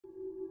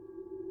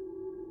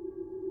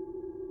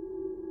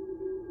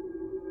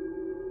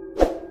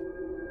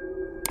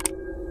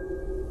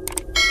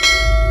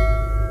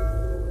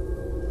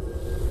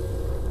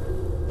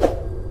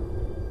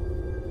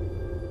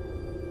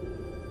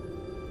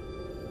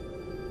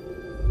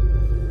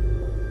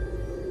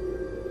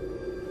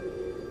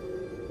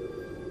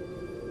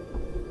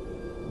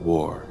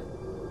War.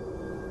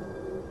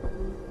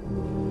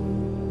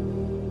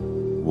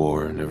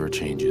 War never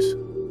changes.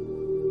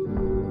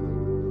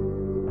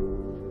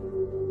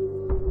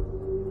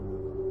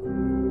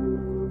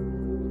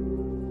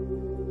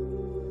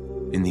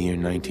 In the year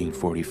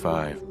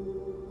 1945,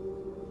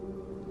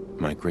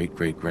 my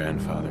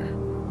great-great-grandfather,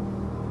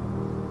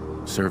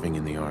 serving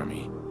in the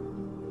army,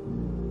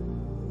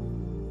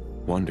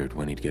 wondered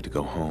when he'd get to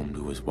go home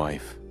to his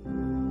wife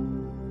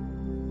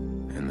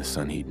and the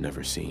son he'd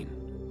never seen.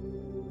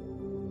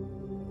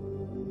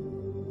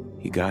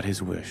 He got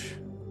his wish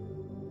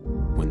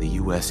when the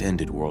US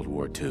ended World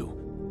War II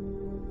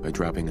by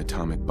dropping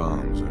atomic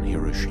bombs on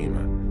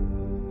Hiroshima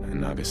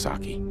and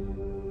Nagasaki.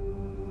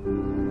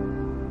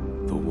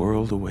 The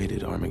world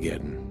awaited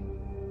Armageddon.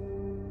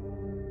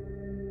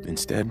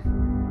 Instead,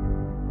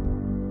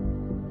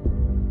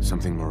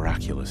 something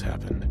miraculous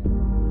happened.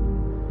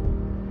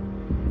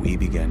 We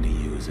began to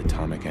use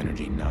atomic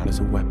energy not as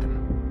a weapon,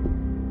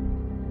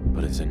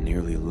 but as a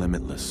nearly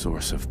limitless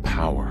source of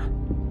power.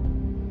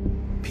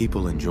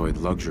 People enjoyed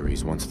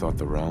luxuries once thought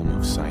the realm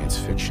of science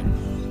fiction.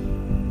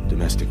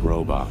 Domestic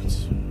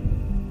robots,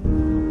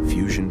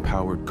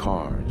 fusion-powered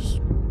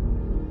cars,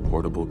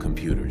 portable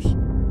computers.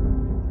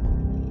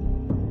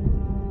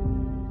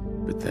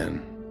 But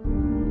then,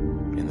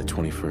 in the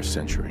 21st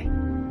century,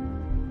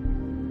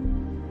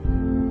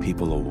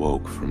 people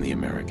awoke from the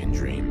American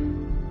dream.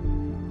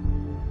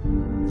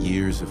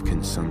 Years of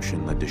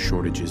consumption led to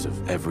shortages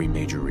of every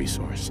major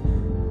resource.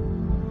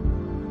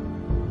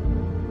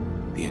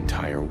 The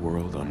entire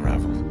world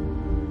unraveled.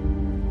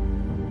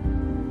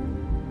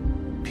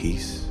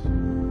 Peace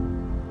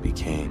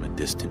became a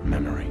distant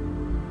memory.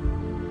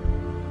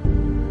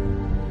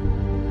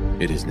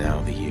 It is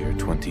now the year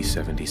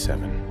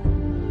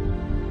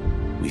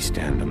 2077. We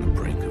stand on the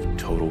brink of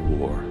total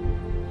war.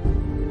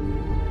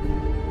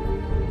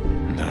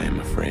 And I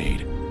am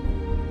afraid.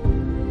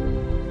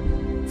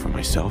 For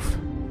myself,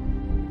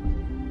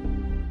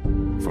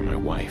 for my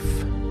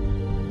wife,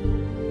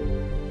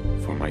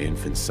 for my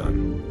infant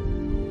son.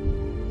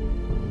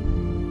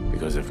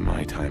 Because if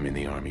my time in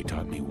the army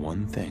taught me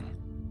one thing,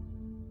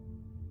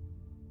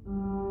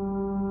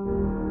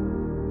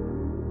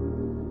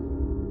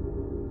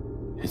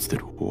 it's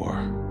that war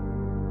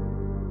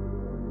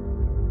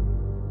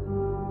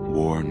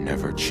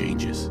never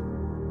changes.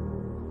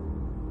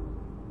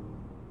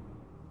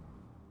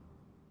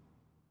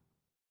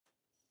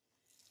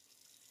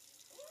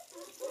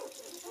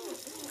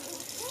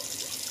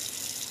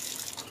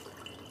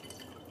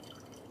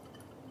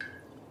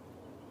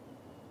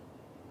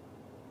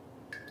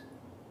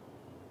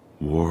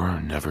 War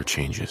never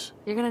changes.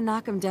 You're gonna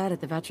knock him dead at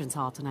the Veterans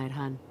Hall tonight,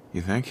 hun.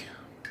 You think?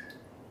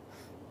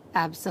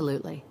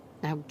 Absolutely.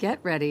 Now get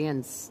ready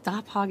and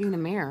stop hogging the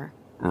mirror.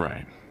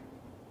 Right.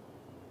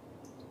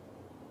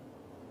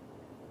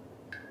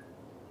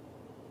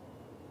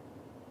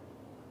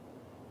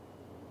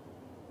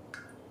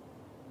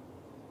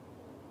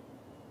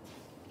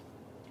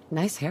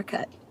 Nice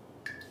haircut.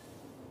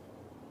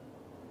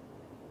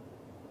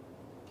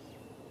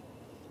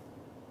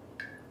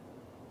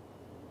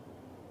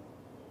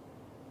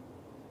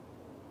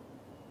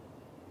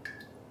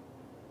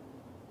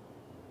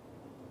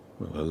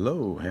 Well,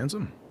 hello,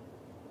 handsome.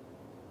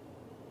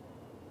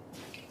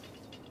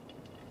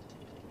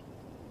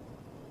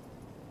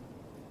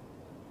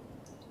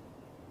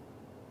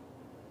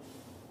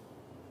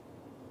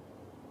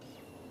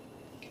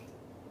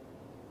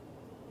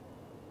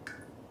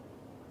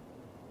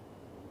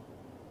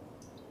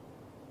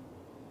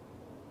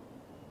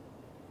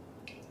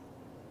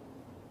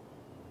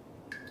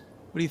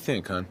 What do you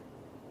think, hon?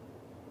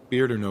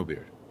 Beard or no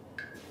beard?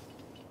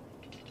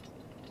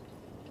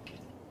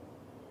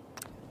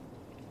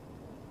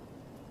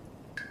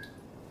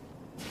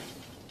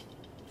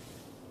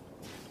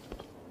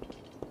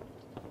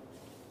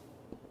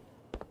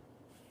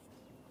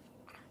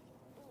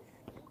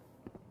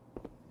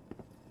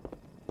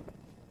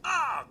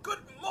 Good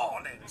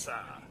morning, sir.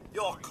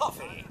 Your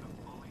coffee.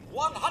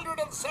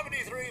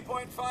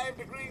 173.5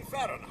 degrees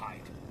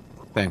Fahrenheit.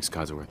 Thanks,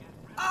 Codsworth.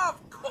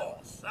 Of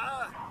course,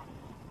 sir.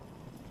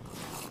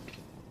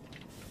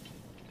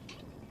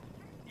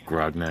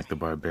 Grognak the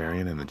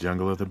Barbarian in the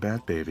Jungle of the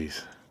Bat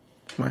Babies.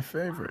 My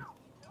favorite.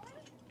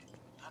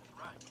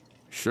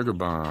 Sugar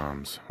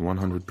bombs.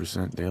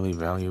 100% daily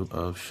value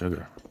of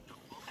sugar.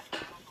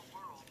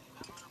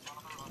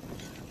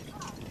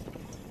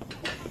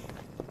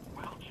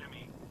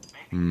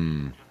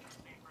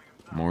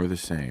 More of the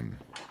same.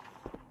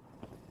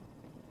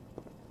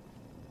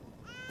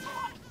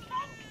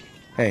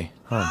 Hey,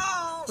 hon.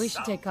 We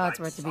should take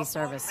Codsworth to be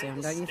serviced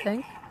soon, don't you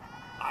think?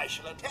 I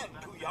shall attend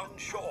to young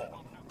Shaw.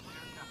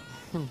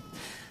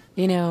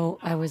 You know,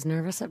 I was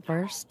nervous at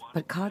first,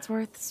 but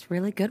Codsworth's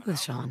really good with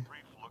Sean.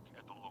 Brief look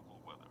at the local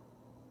weather.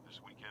 This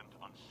weekend,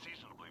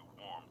 unseasonably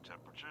warm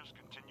temperatures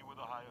continue with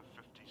a high of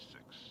 56.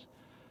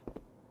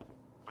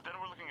 But then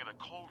we're looking at a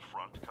cold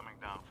front coming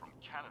down from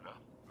Canada,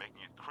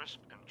 making it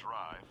crisp and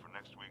dry for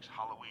next week's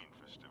Halloween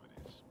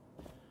festivities.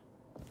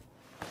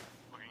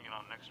 Looking in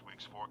on next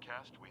week's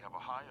forecast, we have a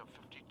high of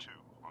 52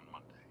 on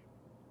Monday.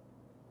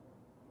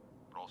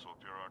 But also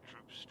appear our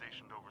troops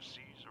stationed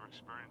overseas are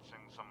experiencing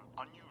some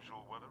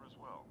unusual weather as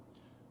well.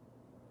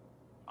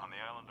 On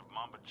the island of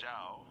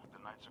Mambajau,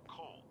 the nights are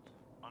cold,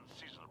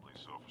 unseasonably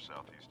so for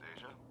Southeast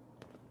Asia.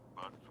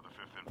 But for the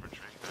 5th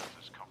Infantry, that's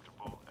as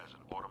comfortable as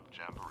an autumn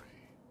jamboree.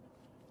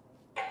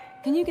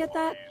 Can you get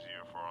that?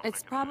 Easier for our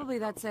It's mechanized probably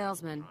that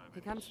salesman.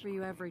 He comes for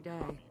you every day.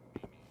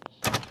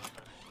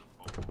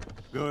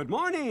 Good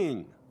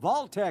morning.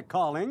 Vault-Tec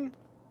calling.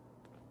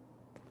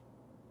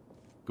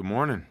 Good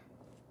morning.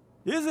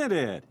 Isn't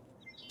it?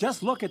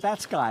 Just look at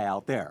that sky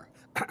out there.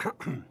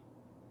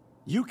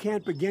 You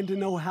can't begin to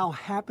know how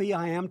happy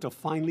I am to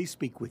finally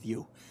speak with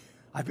you.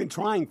 I've been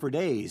trying for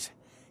days.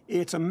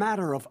 It's a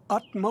matter of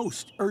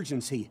utmost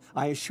urgency,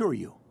 I assure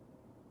you.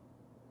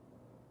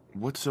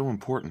 What's so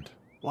important?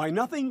 Why,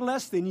 nothing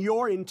less than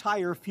your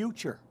entire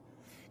future.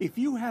 If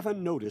you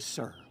haven't noticed,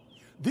 sir,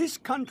 this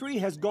country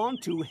has gone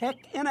to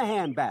heck in a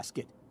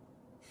handbasket.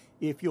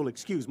 If you'll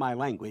excuse my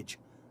language.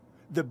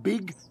 The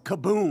big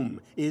kaboom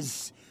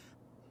is...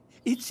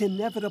 It's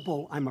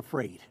inevitable, I'm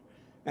afraid.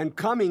 And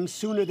coming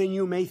sooner than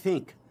you may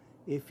think,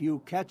 if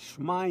you catch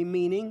my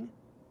meaning.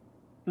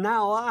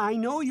 Now, I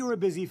know you're a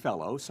busy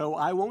fellow, so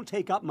I won't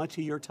take up much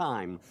of your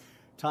time.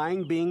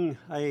 Time being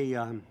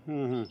a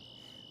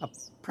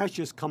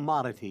precious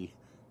commodity.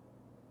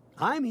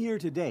 I'm here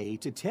today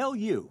to tell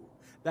you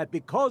that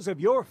because of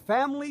your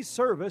family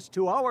service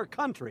to our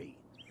country,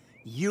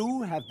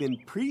 you have been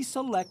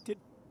pre-selected.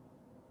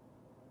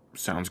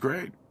 Sounds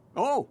great.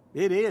 Oh,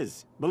 it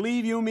is.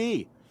 Believe you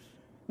me.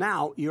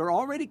 Now, you're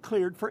already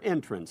cleared for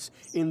entrance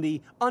in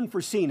the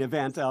unforeseen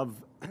event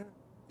of...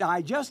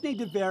 I just need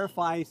to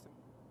verify...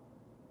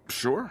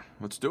 Sure,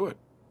 let's do it.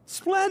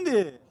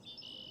 Splendid!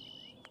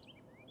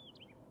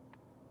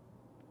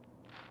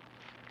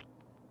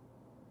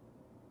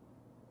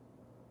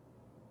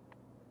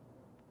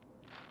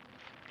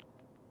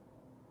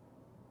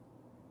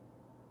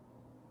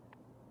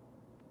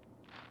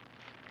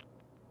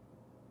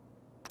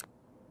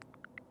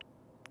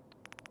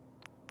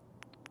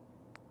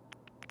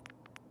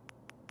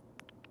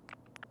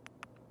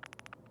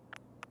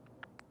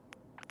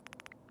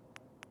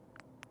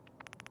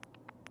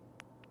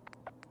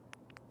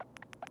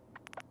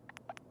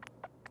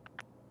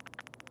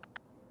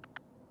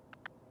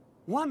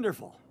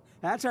 Wonderful.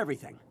 That's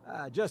everything.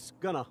 Just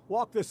gonna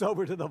walk this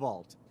over to the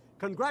vault.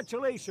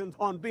 Congratulations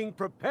on being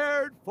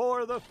prepared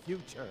for the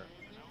future.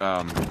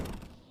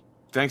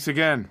 Thanks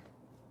again.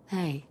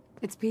 Hey,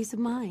 it's peace of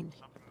mind.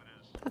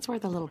 That's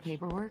worth a little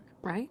paperwork,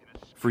 right?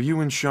 For you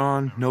and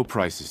Sean, no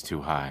price is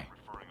too high.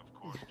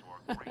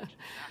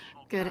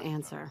 Good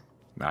answer.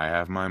 I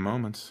have my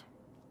moments.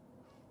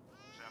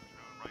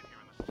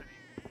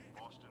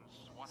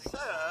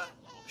 Sir,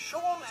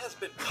 Sean has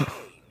been changed.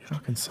 How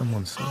can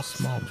someone so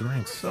small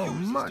drink so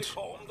much? To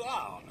calm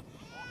down.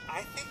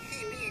 I think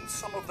he needs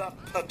some of that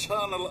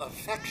paternal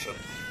affection.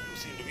 You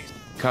seem to be...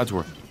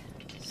 Codsworth.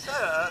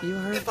 Sir, You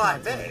heard if I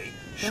Codsworth. may,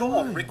 Go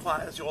Sean on.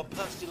 requires your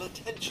personal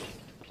attention.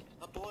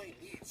 A boy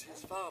needs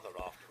his father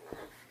after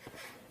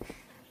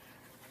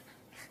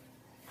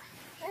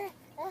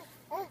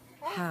all.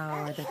 How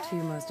are the two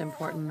most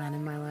important men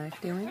in my life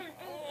doing?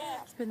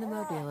 Spin the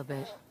mobile a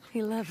bit.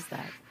 He loves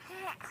that.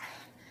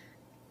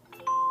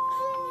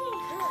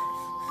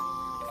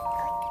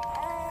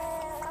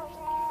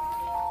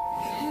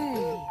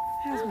 Hey,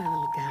 how's my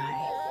little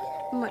guy?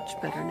 Much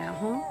better now,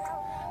 huh?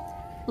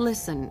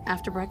 Listen,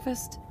 after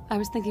breakfast, I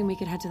was thinking we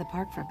could head to the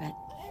park for a bit.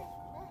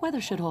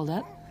 Weather should hold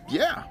up.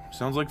 Yeah,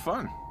 sounds like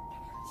fun.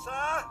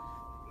 Sir,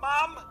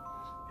 Mum,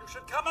 you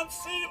should come and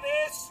see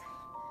this.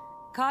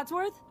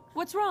 Codsworth,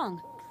 what's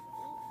wrong?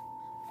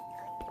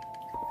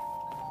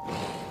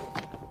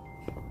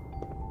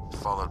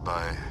 Followed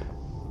by...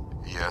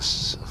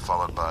 Yes,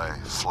 followed by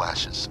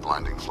flashes,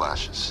 blinding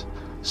flashes.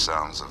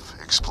 Sounds of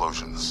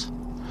explosions.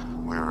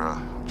 We're,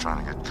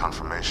 trying to get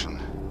confirmation.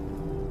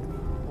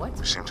 What?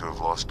 We seem to have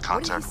lost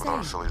contact with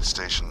our say? affiliate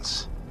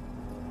stations.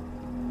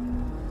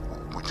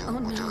 We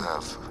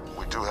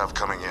do have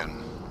coming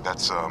in.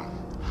 That's,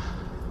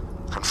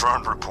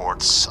 confirmed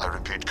reports, I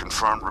repeat,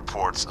 confirmed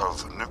reports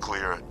of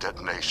nuclear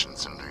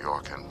detonations in New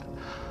York and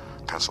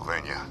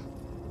Pennsylvania.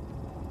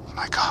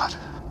 My God.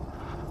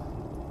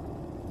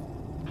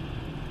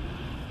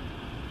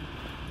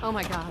 Oh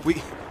my god.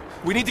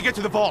 We need to get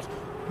to the vault.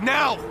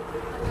 Now!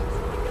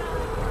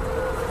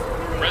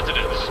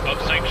 Residents of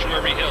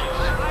Sanctuary Hills,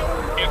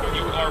 if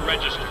you are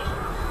registered,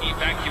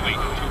 evacuate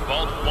to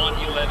Vault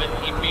 111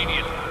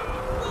 immediately.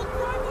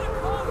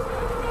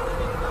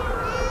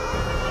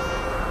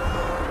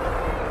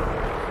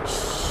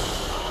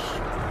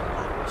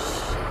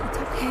 It's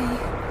okay.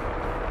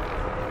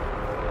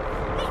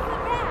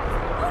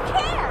 Who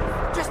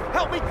cares? Just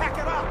help me pack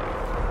it up!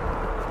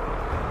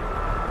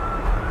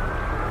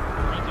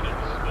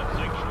 Residents of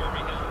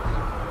Sanctuary Hills,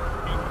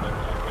 if you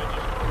are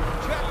registered.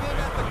 Check in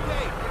at the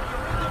gate.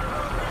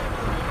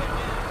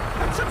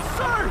 That's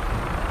absurd!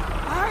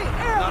 I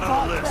am Not on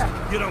the list.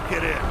 Vault-Tec. You don't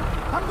get in.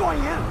 I'm going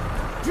in.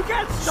 You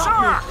can't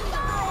stop me.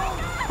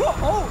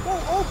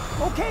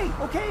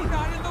 Okay.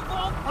 Not in the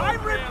vault.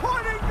 I'm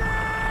reporting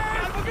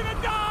this!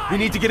 We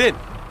need to get in.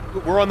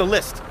 We're on the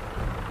list.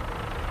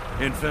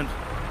 Infant,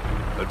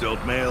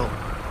 adult male,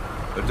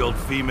 adult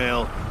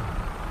female.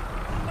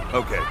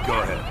 Okay,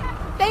 go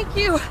ahead. Thank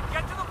you.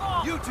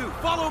 You two,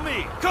 follow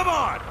me. Come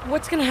on.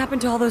 What's gonna happen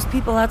to all those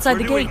people outside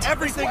the We're doing gate?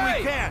 everything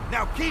we can.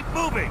 Now keep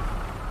moving.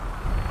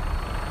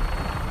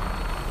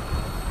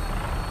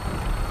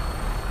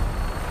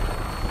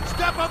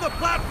 Step on the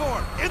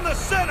platform in the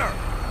center.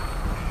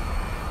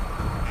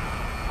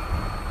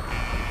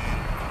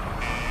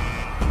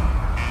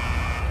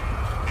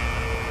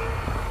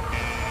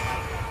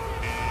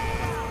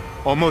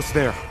 Almost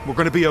there. We're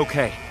gonna be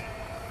okay.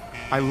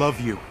 I love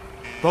you.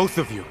 Both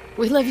of you.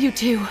 We love you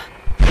too.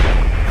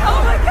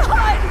 Oh my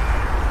god!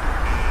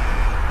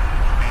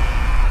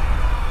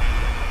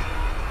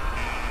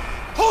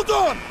 Hold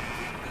on!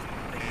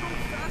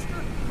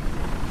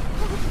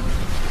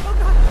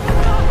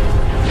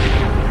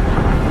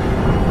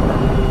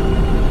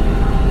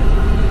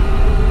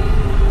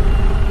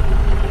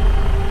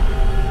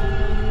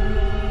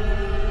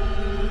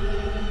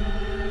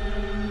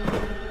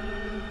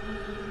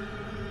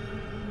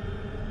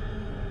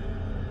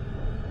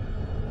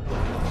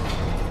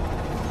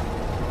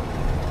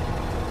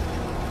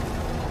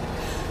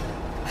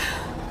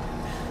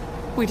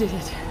 We did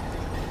it.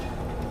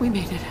 We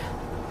made it.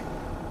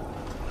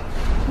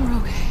 We're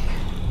okay.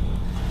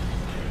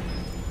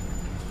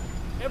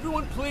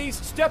 Everyone please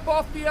step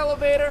off the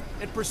elevator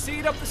and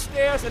proceed up the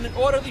stairs in an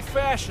orderly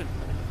fashion.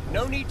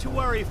 No need to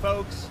worry,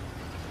 folks.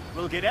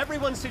 We'll get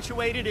everyone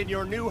situated in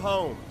your new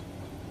home.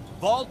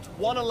 Vault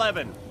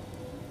 111.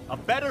 A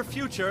better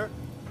future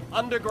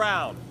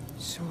underground.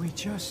 So we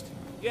just...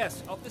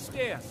 Yes, up the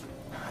stairs.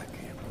 I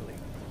can't believe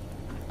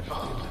it.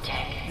 Vault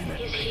Tech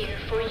is here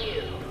for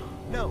you.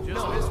 No, this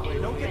way.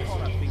 Don't get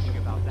caught up thinking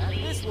about that.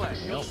 This way.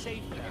 You're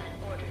safe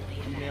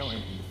now. Email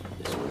him.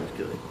 This one's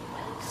good.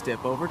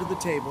 Step over to the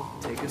table,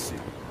 take a suit.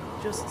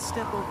 Just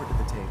step over to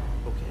the table.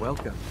 Okay.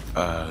 Welcome.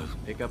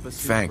 Pick up a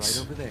suit thanks.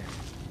 right over there.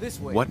 This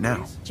way, What now?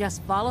 please.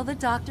 Just follow the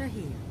doctor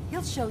here.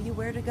 He'll show you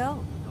where to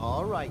go.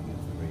 All right, you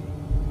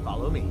three.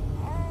 Follow me.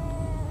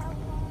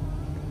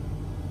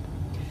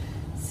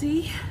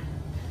 See?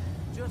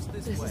 Just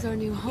this way. Is our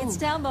new home. It's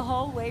down the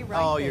hallway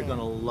right Oh, there. you're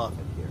gonna love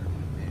it here.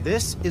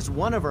 This is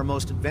one of our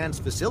most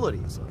advanced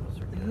facilities.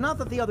 Not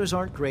that the others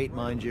aren't great,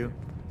 mind you.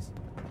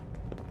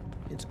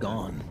 It's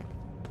gone.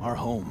 Our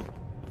home.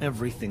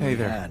 Everything Hey we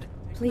there. had.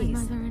 Please,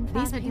 mother and these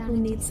father people down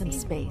in need some DC.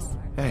 space.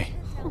 Hey.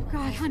 Oh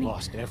god, honey.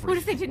 Lost everything. What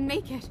if they didn't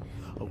make it?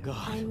 Oh,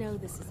 God. I know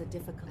this is a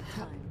difficult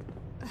time.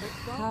 but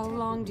How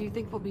long do you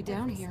think we'll be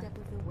down every here? step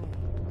of the way.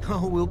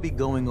 Oh, we'll be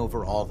going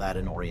over all that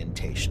in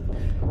orientation.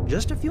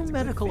 Just a few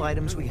medical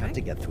items we have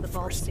to get through The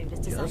vault first. suit is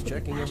designed Just to be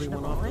checking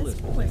everyone fashionable off the as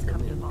list. well as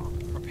comfortable.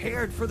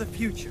 Prepared for the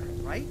future,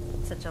 right?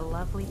 Such a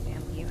lovely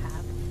family you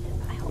have.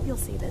 I hope you'll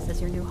see this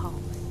as your new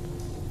home.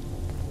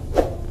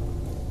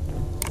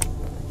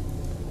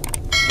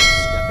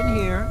 Step in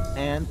here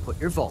and put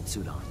your vault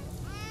suit on.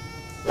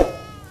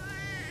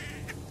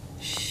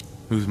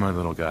 Who's my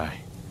little guy?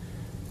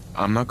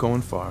 I'm not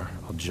going far.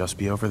 I'll just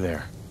be over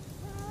there.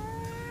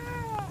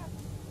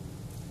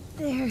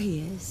 There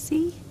he is,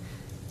 see?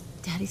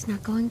 Daddy's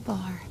not going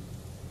far.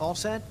 All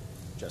set?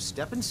 Just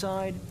step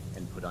inside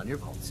and put on your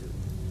vault suit.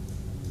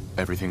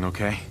 Everything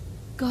okay?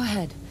 Go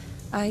ahead.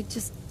 I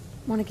just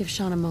want to give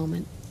Sean a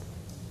moment.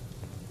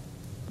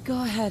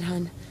 Go ahead,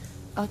 hun.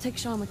 I'll take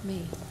Sean with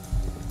me.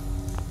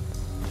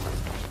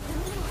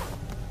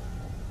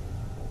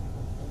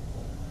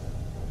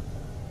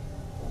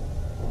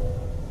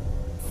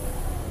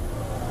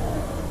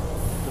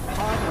 The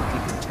pod will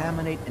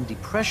decontaminate and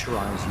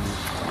depressurize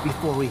you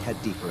before we head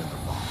deeper in the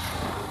vault.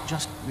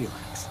 Just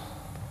relax.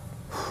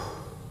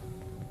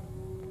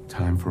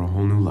 Time for a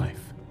whole new life.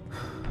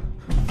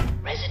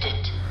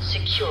 Resident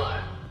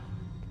secure.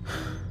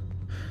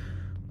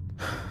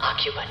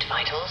 Occupant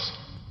vitals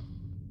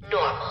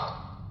normal.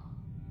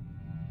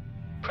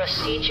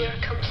 Procedure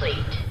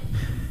complete.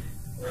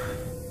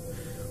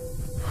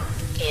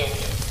 In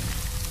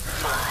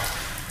 5,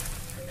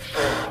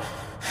 4,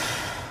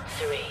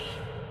 3, 2,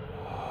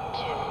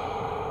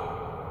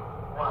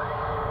 1.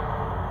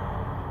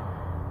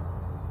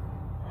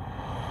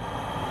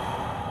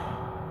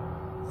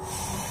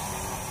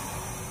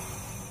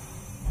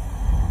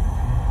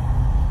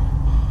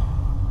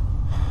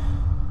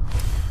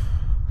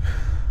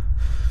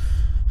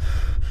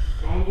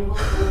 Manual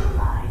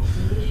override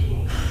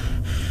initiated.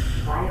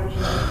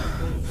 Biogenic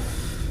freezer.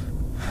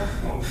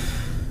 Suspend.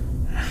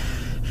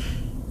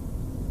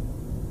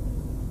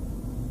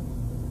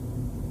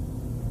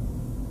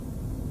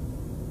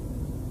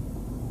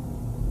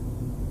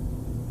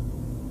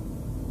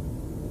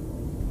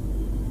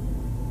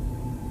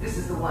 This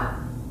is the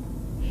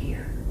one.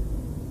 Here.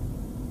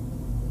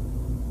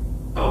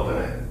 Open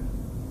it.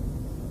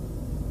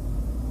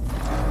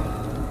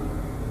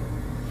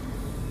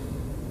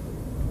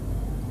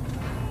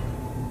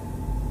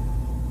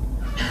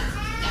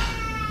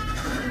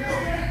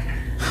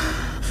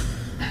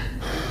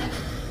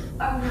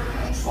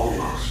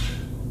 Almost.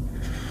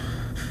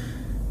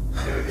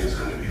 Everything's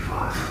gonna be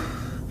fine.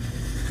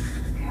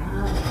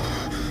 God.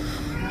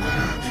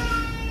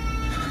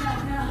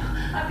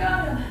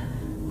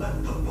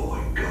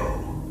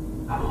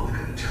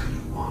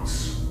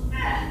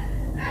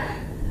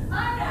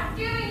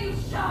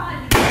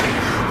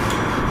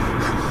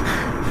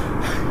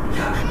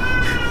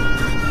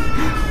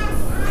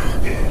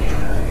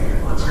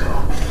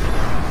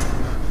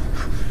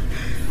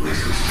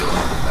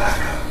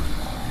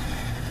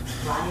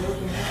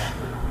 Cryogenic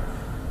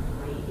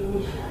field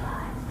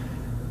reinitialized.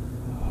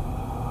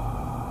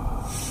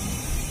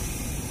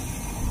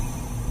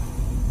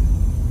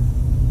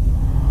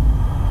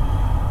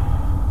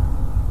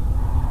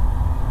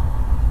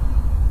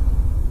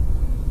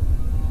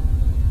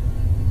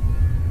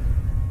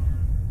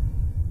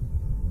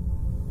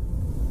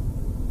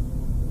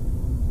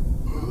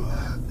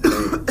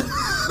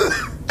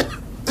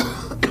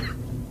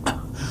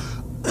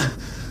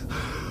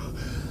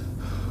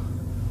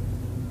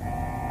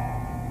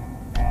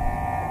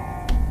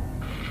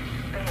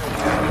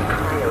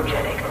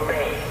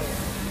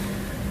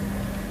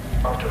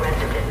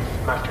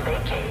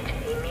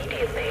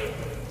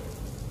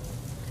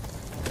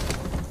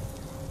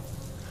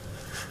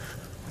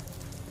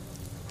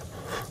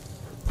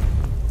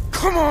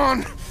 Come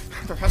on!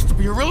 There has to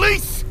be a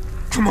release!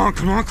 Come on,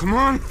 come on, come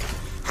on!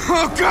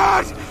 Oh,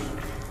 God!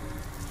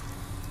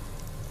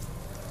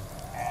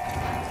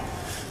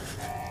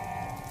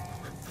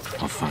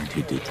 I'll find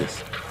who did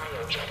this,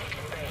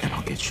 and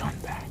I'll get Sean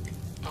back.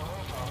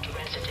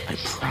 I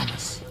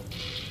promise.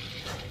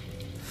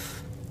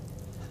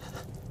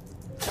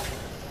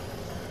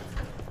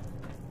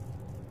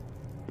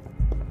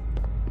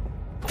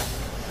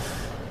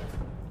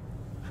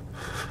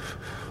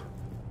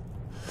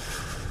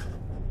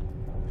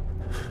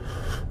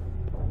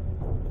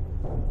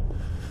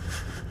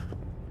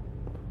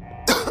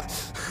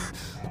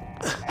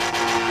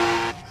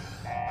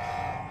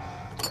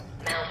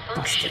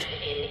 Malfunction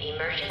in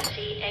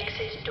emergency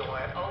exit door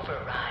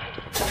override.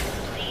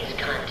 Please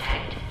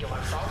contact your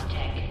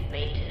Vault-Tec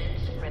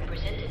maintenance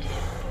representative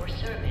for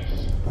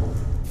service.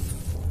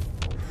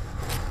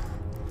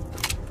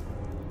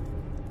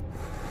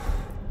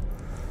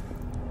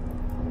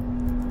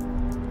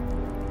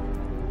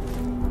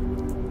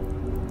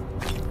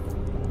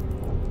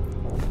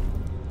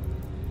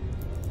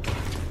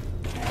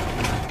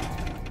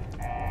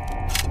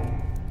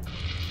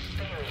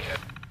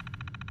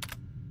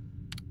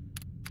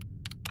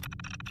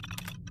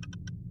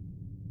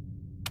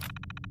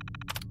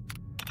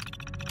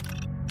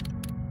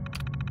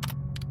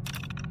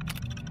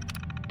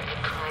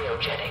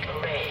 Cryogenic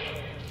array.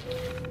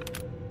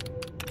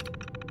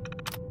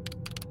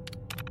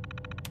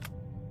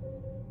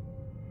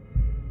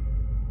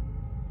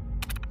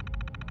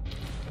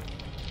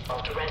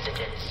 Vault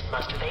residents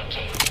must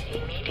vacate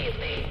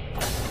immediately.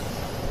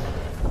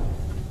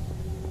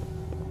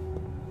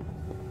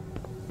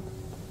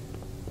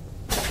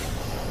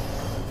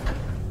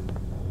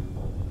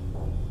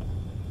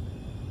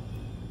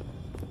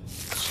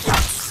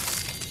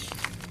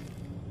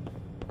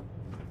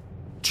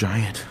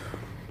 Giant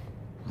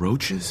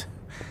roaches?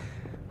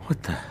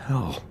 What the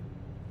hell?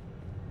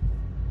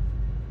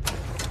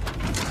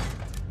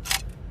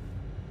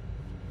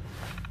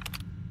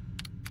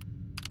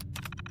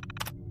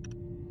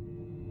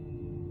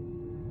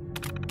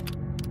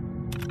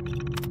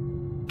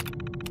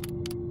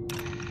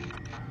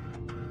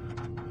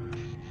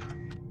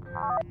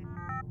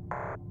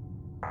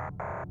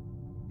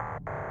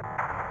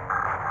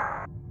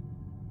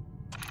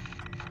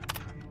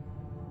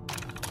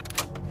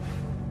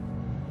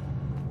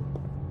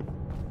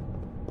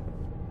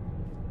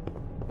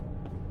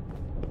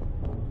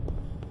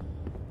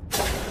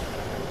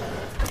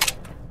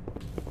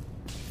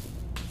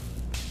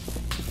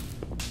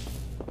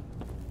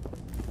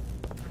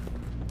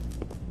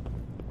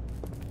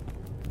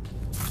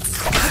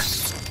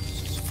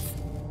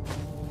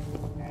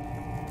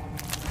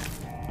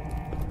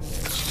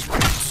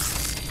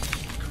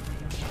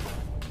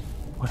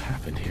 What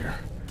happened here?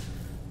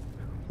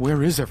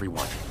 Where is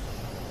everyone?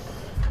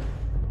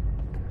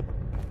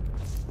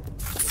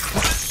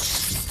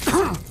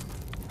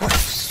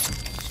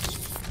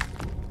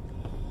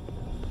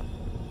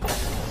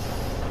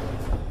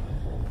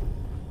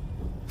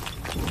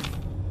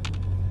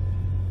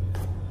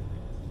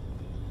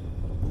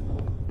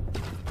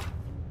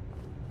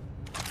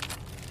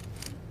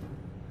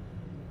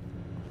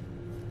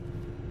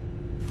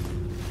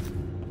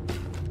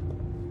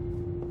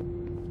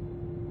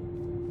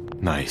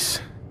 Nice.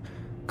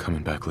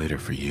 Coming back later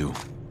for you.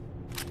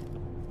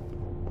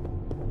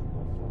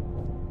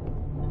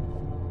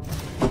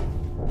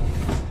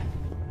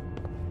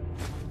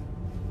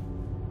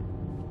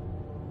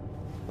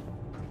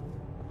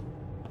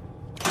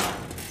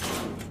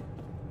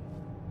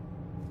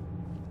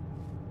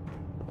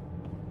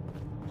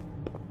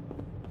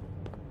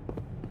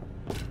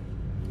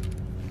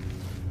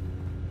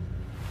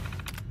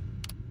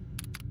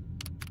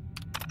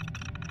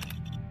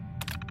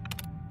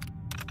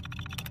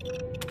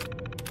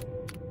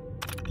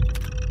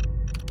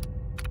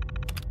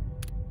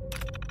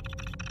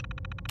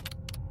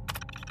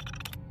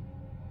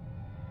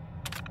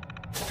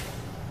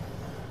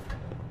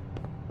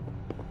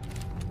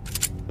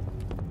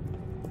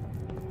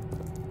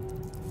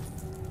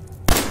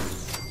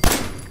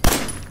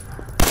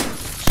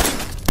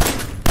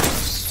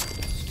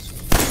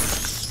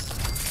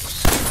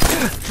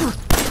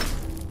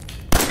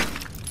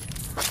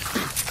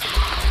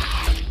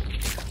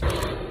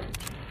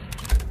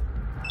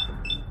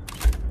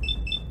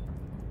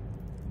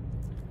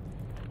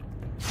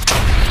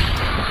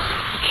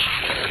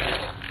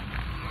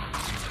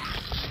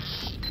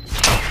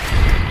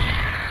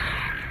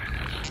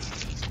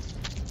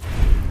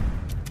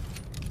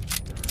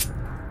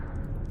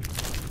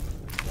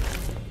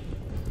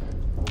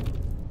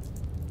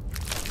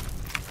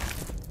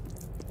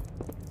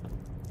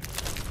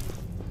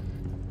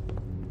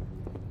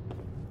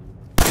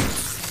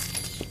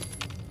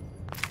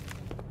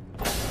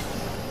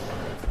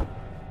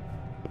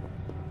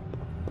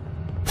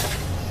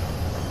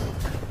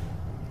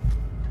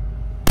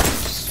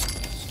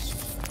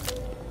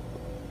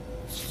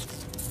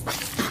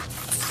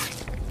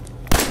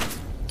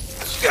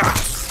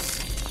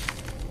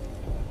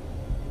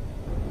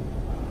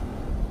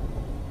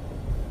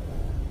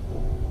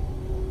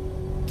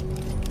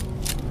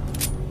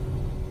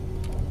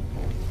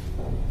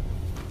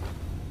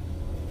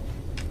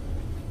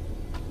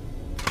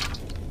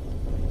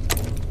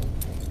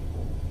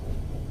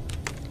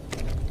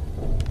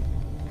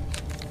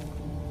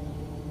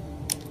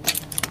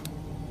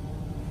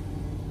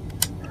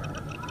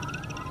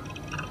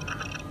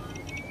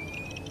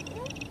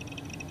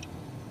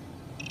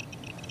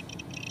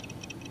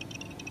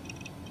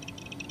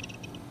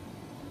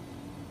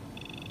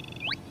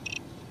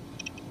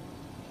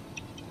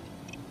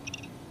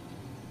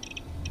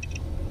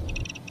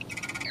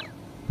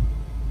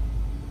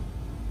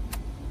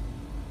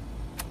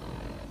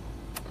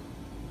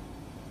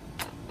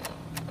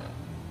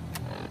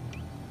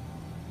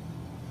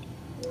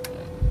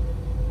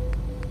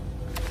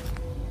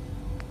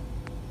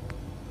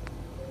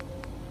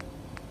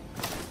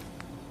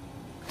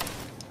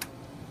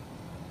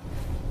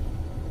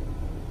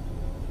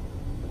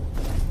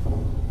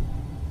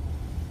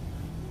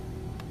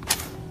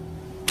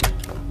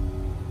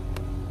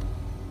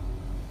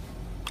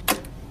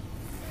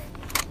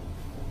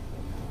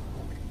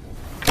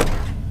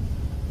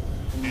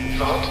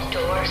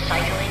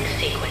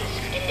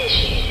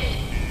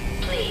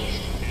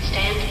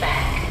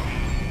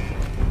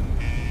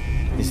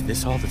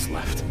 this all that's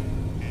left?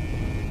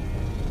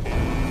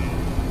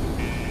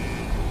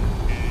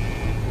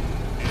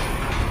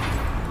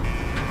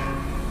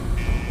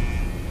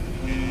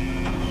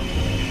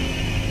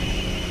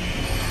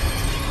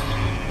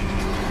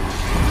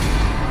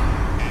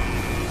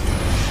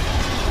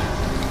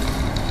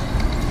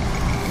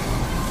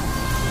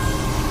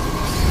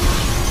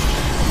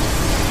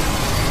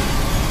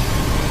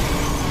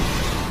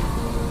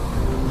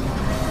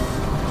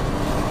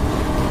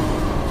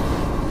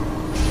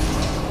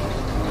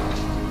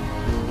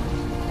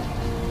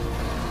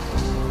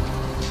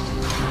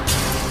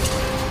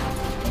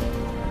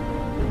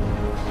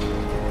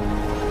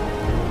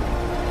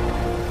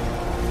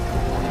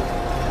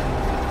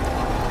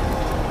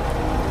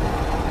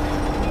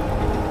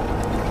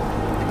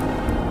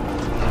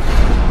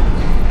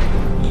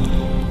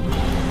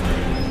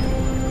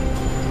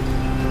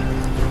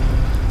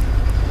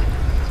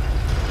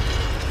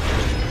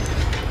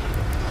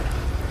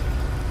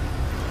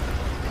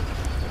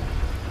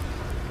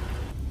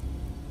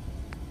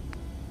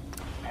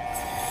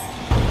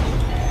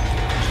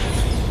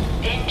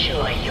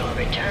 Enjoy your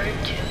return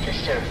to the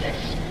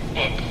surface,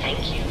 and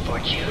thank you for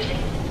choosing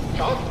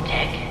Vault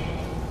Tech.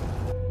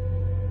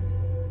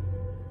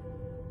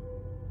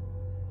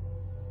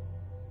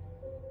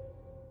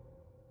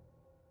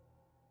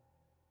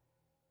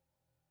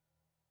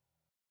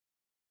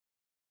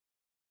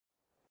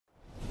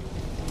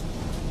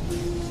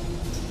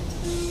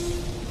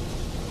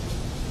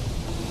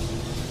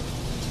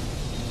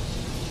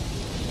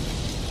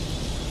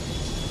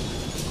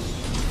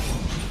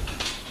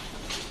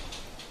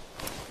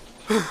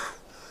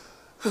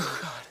 Oh,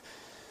 God.